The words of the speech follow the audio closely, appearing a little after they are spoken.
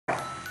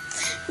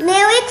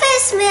Merry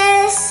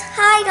Christmas!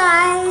 Hi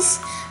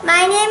guys!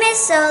 My name is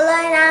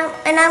Sola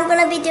and I'm going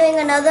to be doing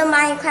another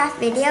Minecraft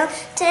video.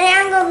 Today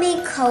I'm going to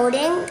be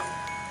coding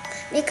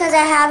because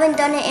I haven't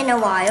done it in a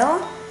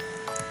while.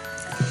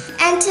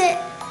 And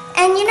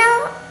you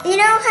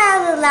know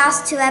how the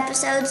last two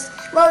episodes,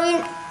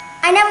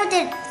 I never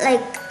did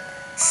like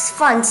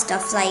fun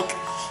stuff like,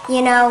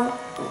 when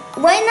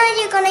are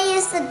you going to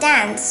use the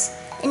dance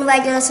in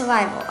regular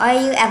survival? Are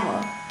you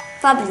ever?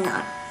 Probably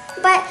not.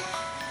 But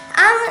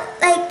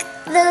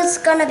there's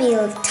gonna be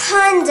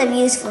tons of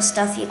useful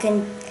stuff you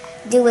can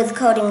do with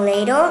coding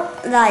later.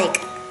 Like,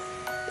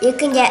 you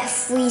can get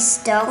free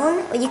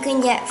stone, or you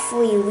can get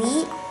free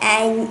wheat,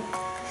 and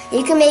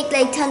you can make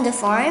like tons of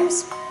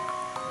farms.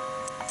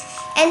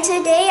 And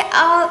today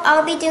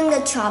I'll be doing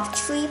the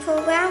Choptree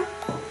program.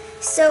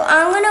 So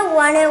I'm gonna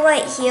run it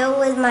right here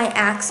with my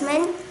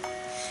axeman.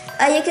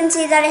 You can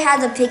see that it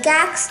has a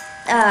pickaxe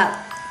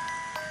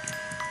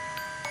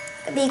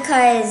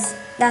because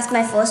that's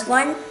my first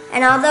one.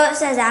 And although it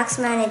says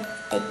Axeman,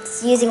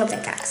 it's using a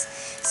pickaxe.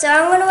 So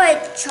I'm going to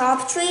write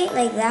Choptree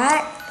like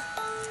that.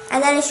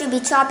 And then it should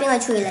be chopping a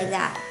tree like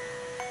that.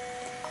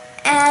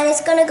 And it's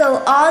going to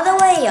go all the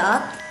way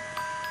up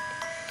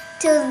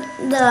to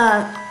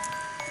the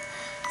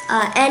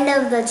end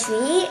of the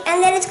tree.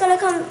 And then it's going to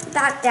come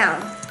back down.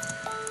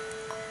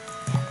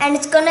 And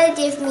it's going to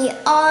give me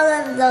all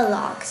of the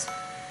logs.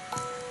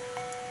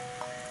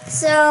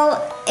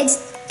 So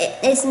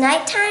it's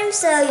nighttime,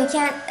 so you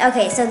can't.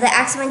 Okay, so the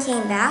axeman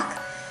came back,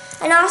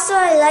 and also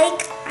I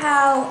like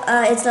how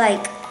it's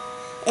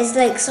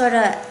like sort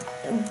of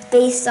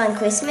based on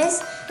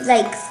Christmas. It's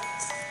like,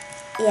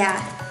 yeah.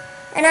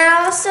 And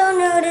I also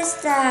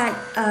noticed that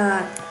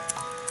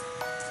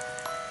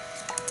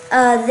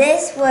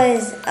this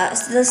was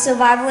the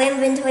survival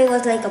inventory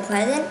was like a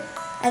present.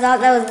 I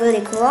thought that was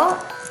really cool.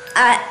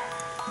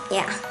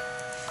 Yeah.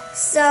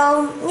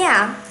 So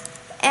yeah.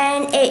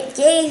 And it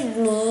gave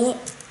me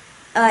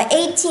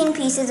 18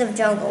 pieces of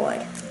jungle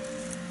wood.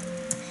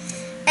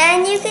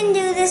 And you can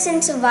do this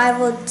in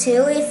survival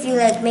too if you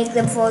make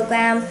the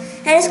program.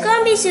 And it's going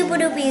to be super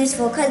duper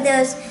useful because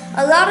there's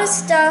a lot of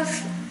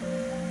stuff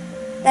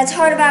that's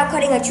hard about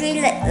cutting a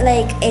tree.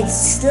 Like it's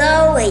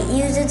slow, it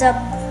uses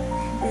up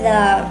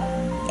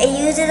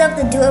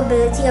the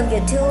durability of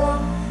your tool.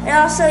 And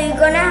also you're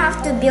going to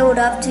have to build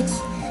up to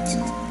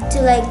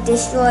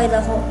destroy the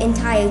whole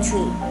entire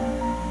tree.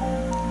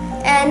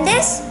 And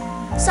this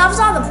solves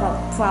all the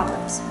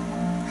problems.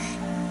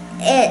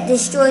 It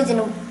destroys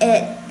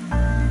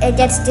it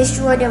gets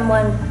destroyed in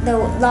the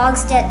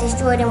logs get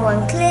destroyed in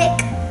one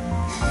click.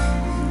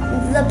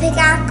 The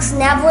pickaxe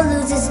never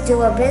loses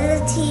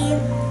durability,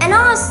 and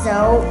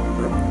also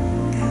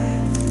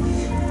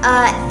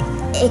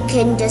it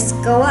can just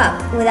go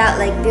up without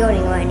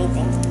building or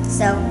anything.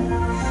 So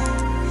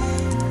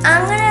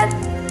I'm gonna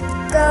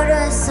go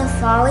to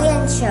Safari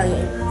and show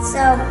you.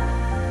 So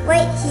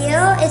right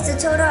here is the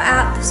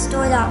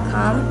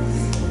totalappstore.com,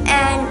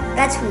 and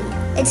let's read.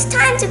 It's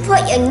time to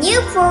put your new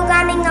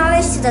programming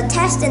knowledge to the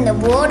test in the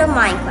world of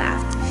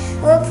Minecraft.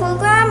 We'll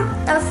program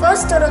the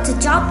first turtle to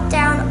chop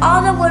down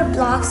all the wood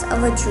blocks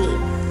of a tree.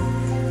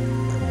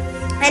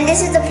 And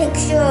this is a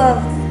picture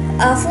of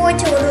 4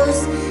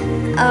 turtles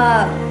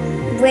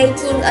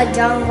breaking a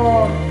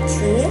jungle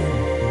tree,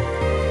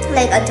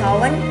 like a tall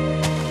one.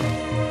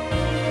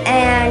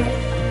 And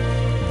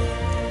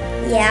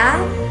yeah.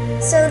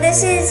 So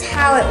this is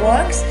how it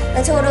works.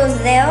 The turtle's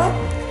there,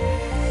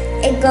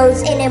 it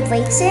goes in and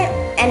breaks it,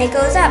 and it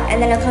goes up,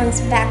 and then it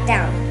comes back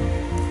down.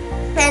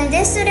 And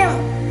this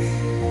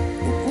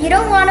you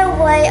don't want to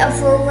write a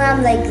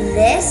program like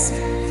this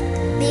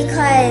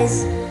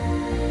because,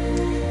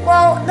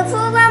 the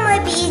program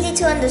might be easy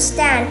to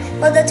understand,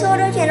 but the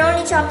turtle can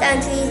only chop down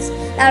trees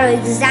that are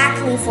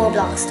exactly 4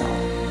 blocks tall.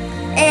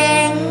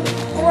 And,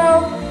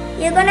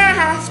 you're gonna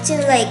have to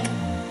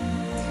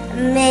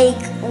make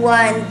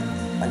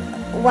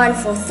one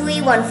for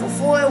 3, 1 for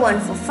 4, 1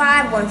 for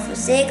 5, 1 for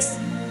 6,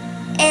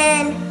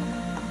 and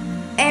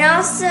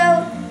also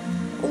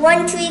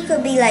one tree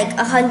could be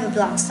 100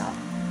 blocks tall.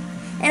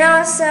 And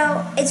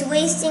also it's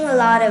wasting a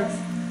lot of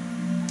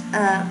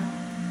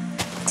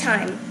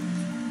time,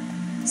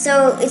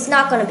 so it's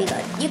not going to be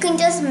good. You can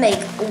just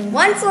make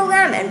one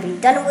program and be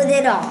done with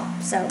it all.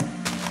 So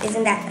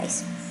isn't that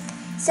nice?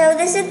 So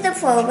this is the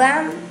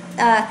program.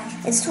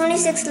 It's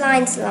 26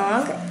 lines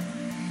long,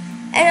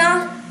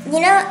 and you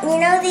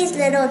know these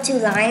little 2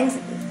 lines?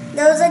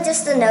 Those are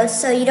just the notes,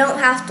 so you don't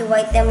have to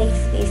write them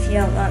if you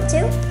don't want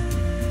to.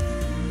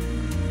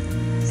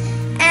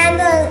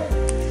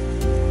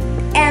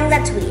 And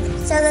let's read.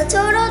 So the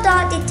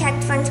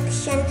turtle.detect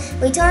function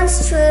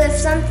returns true if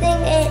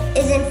something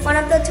is in front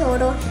of the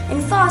turtle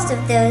and false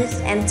if there's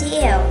empty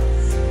air.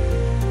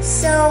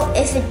 So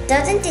if it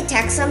doesn't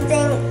detect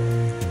something,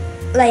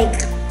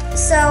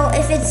 so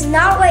if it's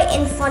not right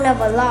in front of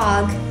a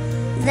log,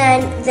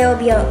 then there will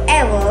be an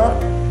error,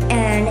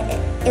 and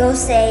it will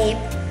say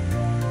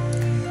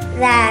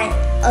that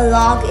a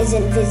log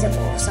isn't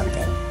visible or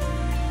something.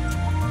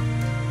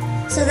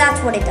 So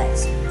that's what it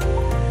does.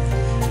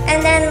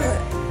 And then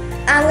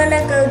I'm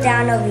gonna go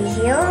down over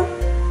here.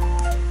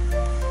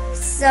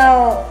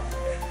 So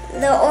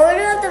the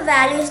order of the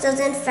values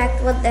doesn't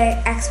affect what the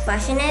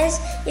expression is.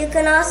 You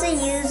can also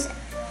use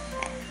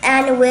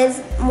and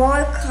with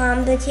more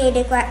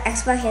complicated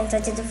expressions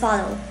such as the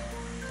following,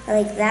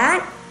 like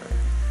that.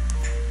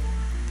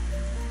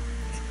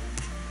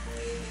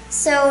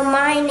 So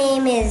my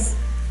name is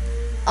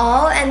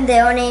all and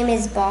their name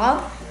is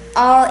Bob.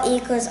 All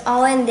equals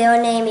all and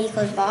their name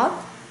equals Bob.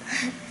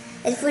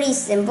 It's pretty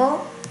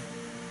simple.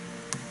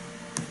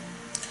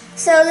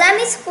 So let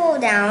me scroll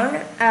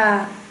down.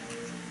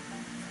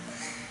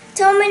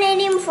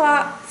 Terminating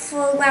program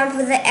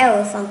for the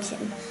error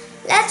function.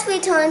 Let's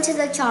return to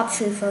the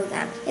Choptree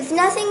program. If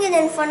nothing is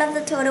in front of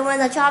the total when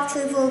the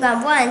Choptree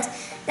program runs,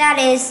 that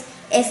is,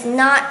 if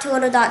not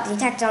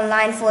total.detect on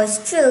line 4 is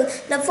true,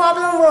 the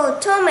program will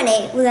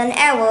terminate with an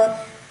error.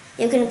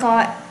 You can call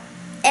it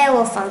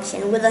error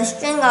function with a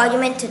string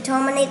argument to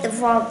terminate the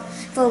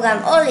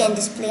program early and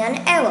display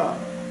an error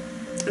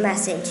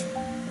message.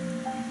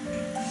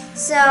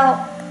 So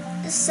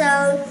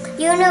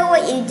you know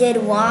what you did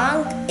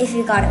wrong if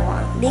you got it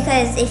wrong.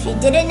 Because if you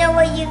didn't know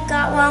what you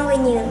got wrong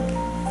when you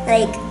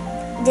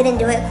didn't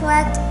do it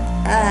correct,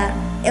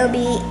 it'll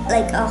be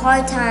like a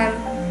hard time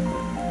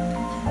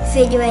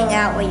figuring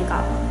out what you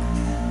got wrong.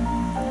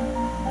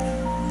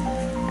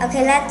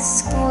 Okay, let's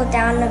scroll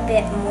down a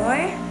bit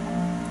more.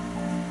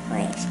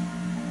 Wait.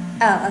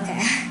 Oh,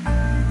 okay.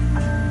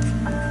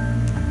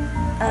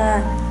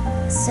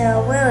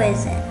 So where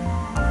is it?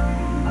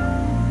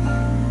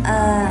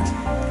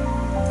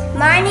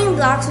 Mining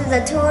blocks with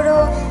a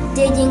total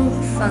digging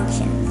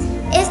function.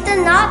 If the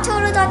not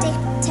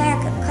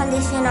total.detect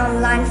condition on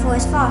line 4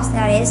 is false,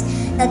 that is,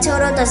 the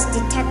total does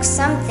detect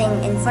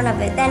something in front of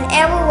it, then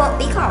error won't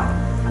be called.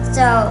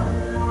 So,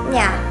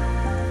 yeah,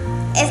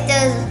 if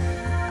there's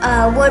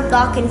a word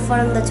block in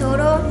front of the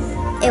total,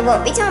 it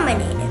won't be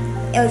terminated.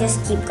 It'll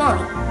just keep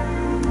going.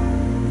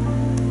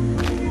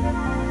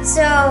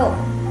 So,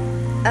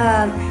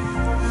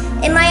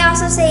 it might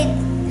also say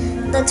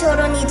the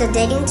total needs a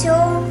digging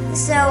tool.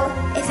 So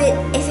if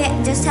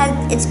it just has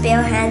its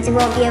bare hands, it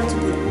won't be able to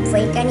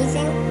break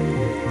anything.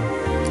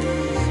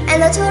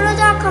 And the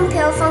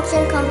total.compare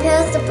function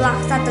compares the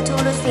blocks that the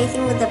total is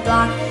facing with the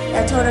block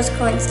the total's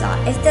current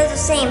slot. If they're the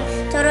same,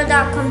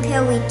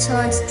 total.compare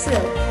returns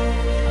true.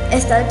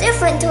 If they're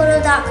different,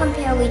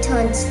 total.compare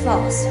returns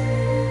false.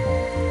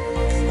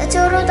 The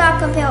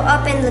total.compare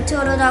up and the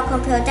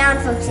total.compare down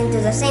function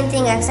do the same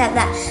thing except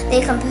that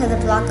they compare the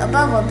block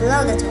above or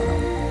below the total.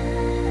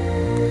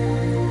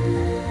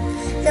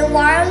 The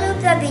while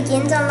loop that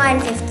begins on line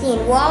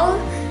 15, while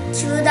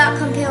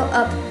true.compare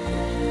up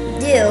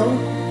do,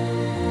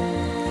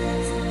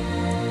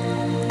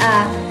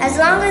 as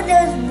long as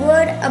there's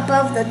word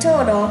above the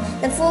total,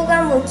 the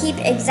program will keep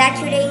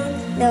executing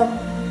the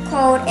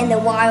code in the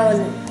while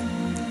loop.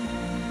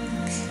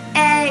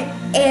 And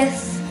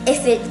if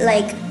it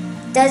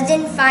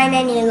doesn't find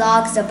any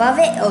logs above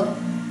it, it'll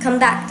come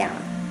back down.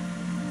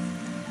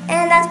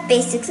 And that's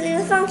basically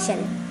the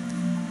function.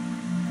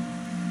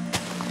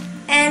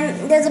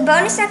 And there's a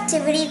bonus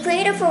activity,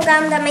 create a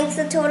program that makes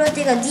the total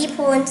dig a deep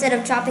hole instead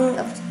of chopping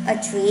a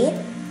tree.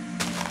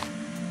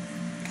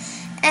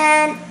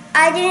 And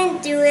I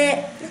didn't do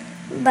it,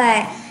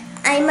 but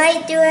I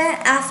might do it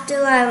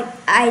after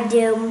I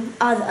do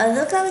all the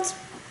other codes.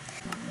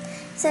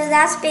 So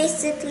that's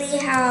basically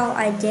how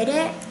I did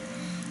it.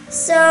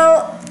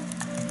 So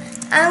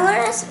I'm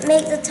gonna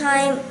make the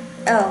time,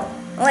 oh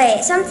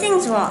wait,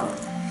 something's wrong.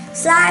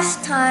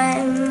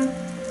 /time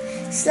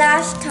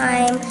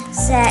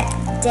set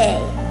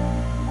day.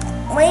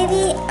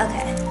 Maybe,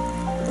 okay,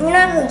 you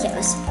know, who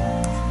cares?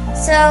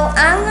 So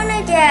I'm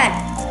gonna get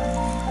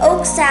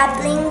oak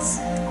saplings.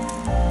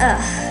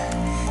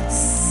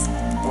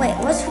 Wait,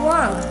 what's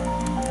wrong?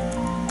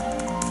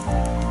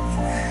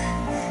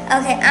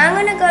 Okay, I'm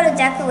gonna go to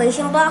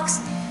decoration blocks.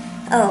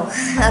 Oh,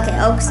 okay,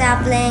 oak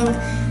sapling.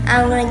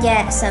 I'm gonna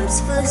get some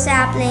spruce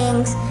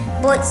saplings,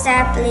 birch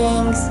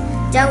saplings,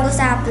 jungle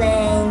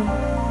sapling.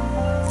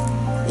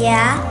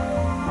 Yeah,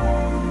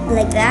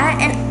 like that.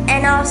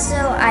 And also,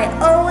 I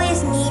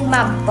always need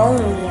my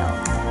bone meal.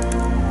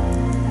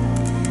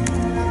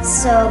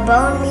 So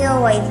bone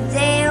meal right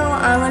there.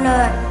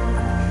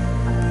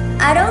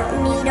 I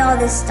don't need all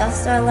this stuff,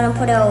 so I'm gonna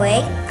put it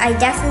away. I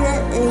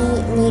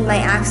definitely need my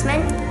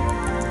axeman.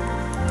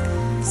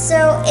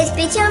 So it's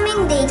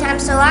becoming daytime,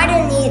 so I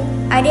didn't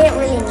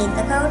really need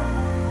the code.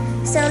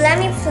 So let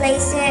me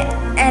place it,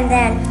 and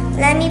then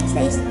let me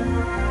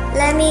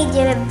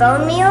give it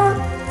bone meal,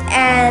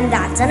 and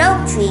that's an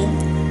oak tree.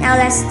 Now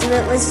let's do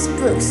it with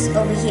spruce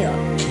over here.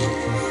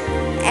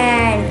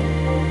 And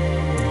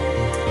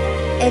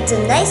it's a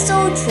nice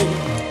old tree.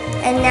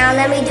 And now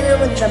let me do it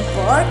with the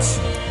birch.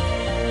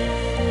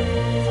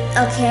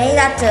 Okay,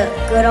 that's a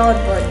good old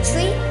birch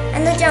tree.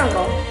 And the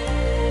jungle.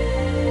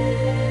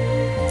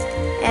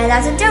 And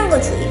that's a jungle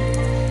tree.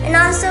 And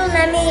also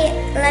let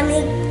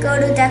me go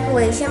to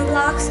decoration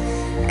blocks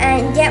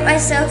and get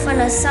myself an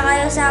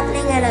acai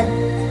sapling and a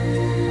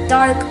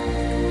dark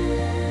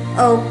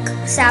oak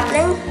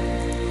sapling.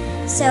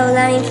 So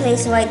let me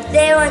place it right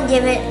there and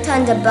give it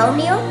tons of bone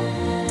meal.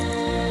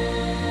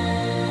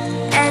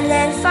 And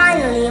then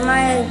finally,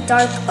 my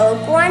dark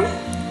oak one,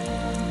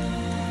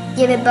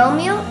 give it bone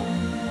meal.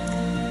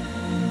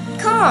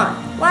 Come on,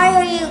 why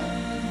are you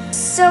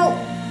so...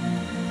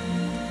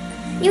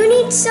 You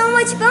need so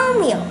much bone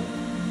meal.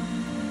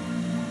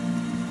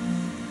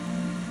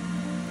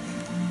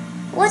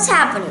 What's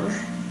happening?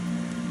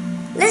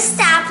 This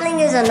sapling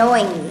is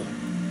annoying me.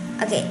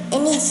 Okay, it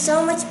needs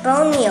so much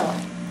bone meal.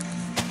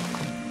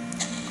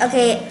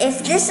 Okay,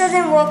 if this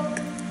doesn't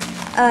work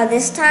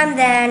this time,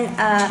 then,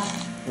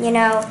 you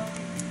know,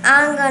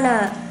 I'm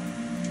gonna...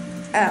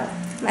 Oh,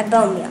 my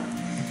bone meal.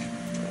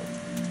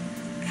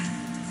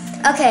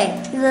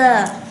 Okay,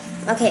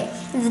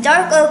 the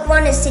dark oak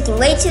one is taking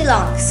way too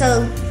long,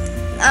 so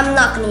I'm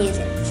not gonna use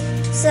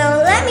it. So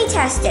let me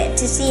test it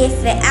to see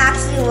if it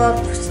actually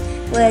works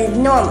with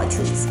normal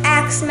trees.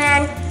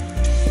 Axeman,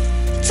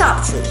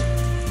 Choptree.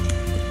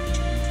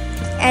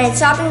 And it's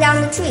chopping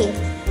down the tree.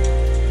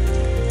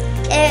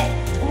 It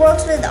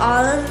works with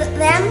all of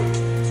them.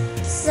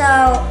 So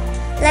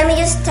let me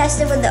just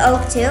test it with the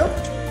oak too.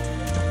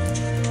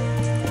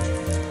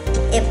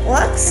 It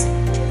works.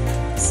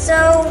 So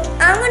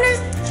I'm gonna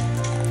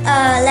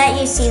let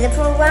you see the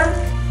program.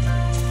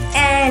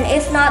 And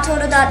if not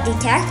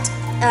total.detect,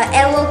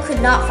 Arrow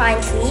could not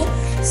find tree.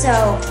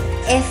 So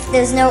if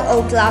there's no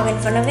oak log in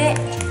front of it,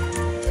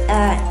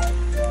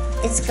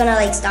 it's gonna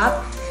like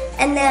stop.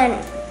 And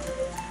then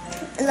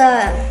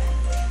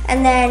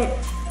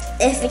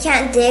if it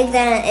can't dig,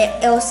 then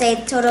it'll say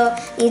total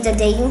needs a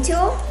digging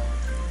tool.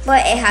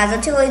 But it has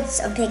a tool, it's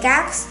a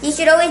pickaxe. You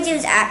should always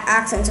use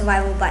axe in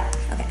survival, but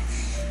okay.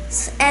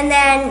 And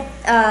then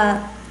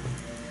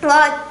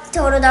what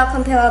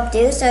total.compare up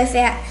do? So if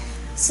it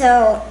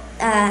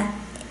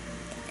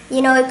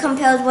you know, it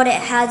compares what it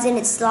has in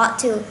its slot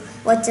to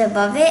what's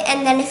above it,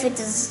 and then if it's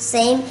the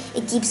same,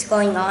 it keeps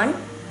going on.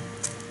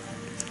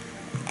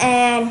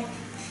 And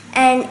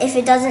if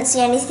it doesn't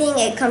see anything,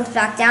 it comes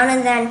back down,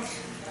 and then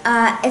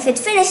if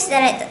it's finished,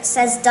 then it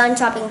says done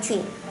chopping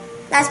tree.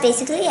 That's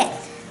basically it.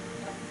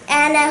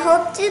 And I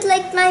hope you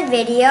liked my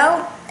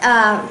video.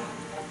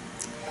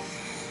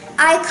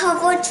 I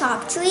covered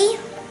Choptree.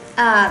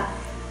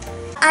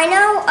 I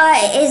know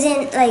it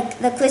isn't like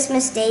the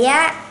Christmas day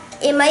yet.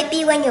 It might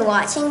be when you're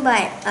watching,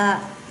 but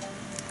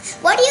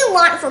what do you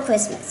want for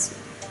Christmas?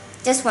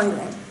 Just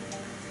wondering.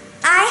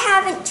 I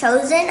haven't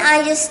chosen,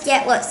 I just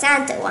get what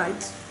Santa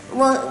wants.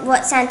 Well,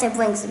 what Santa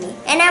brings to me.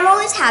 And I'm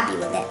always happy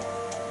with it.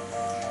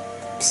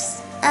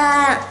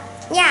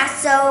 Yeah,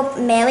 so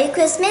Merry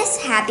Christmas,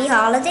 Happy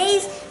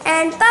Holidays,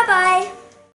 and bye-bye.